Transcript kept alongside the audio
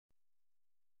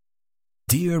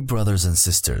Dear brothers and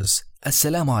sisters,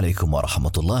 Assalamu alaikum wa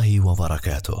rahmatullahi wa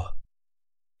barakatuh.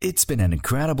 It's been an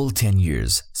incredible 10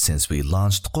 years since we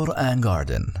launched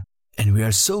QuranGarden, and we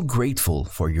are so grateful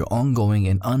for your ongoing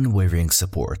and unwavering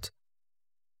support.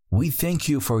 We thank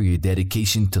you for your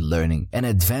dedication to learning and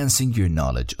advancing your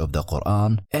knowledge of the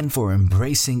Quran and for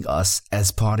embracing us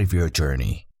as part of your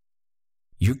journey.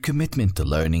 Your commitment to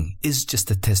learning is just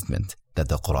a testament that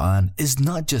the Quran is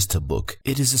not just a book,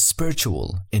 it is a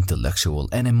spiritual, intellectual,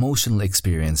 and emotional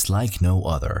experience like no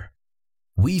other.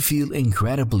 We feel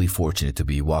incredibly fortunate to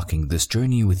be walking this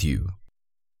journey with you.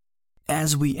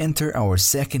 As we enter our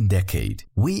second decade,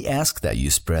 we ask that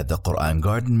you spread the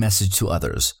QuranGarden message to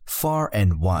others, far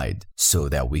and wide, so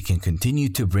that we can continue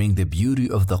to bring the beauty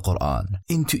of the Quran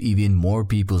into even more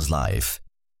people's life.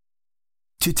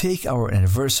 To take our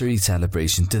anniversary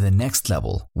celebration to the next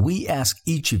level, we ask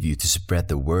each of you to spread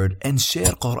the word and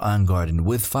share QuranGarden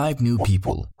with 5 new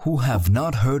people who have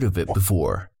not heard of it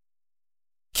before.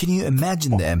 Can you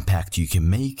imagine the impact you can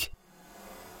make?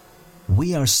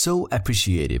 We are so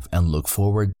appreciative and look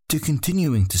forward to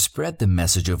continuing to spread the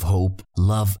message of hope,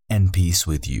 love, and peace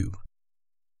with you.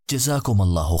 Jazakum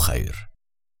Allahu khair.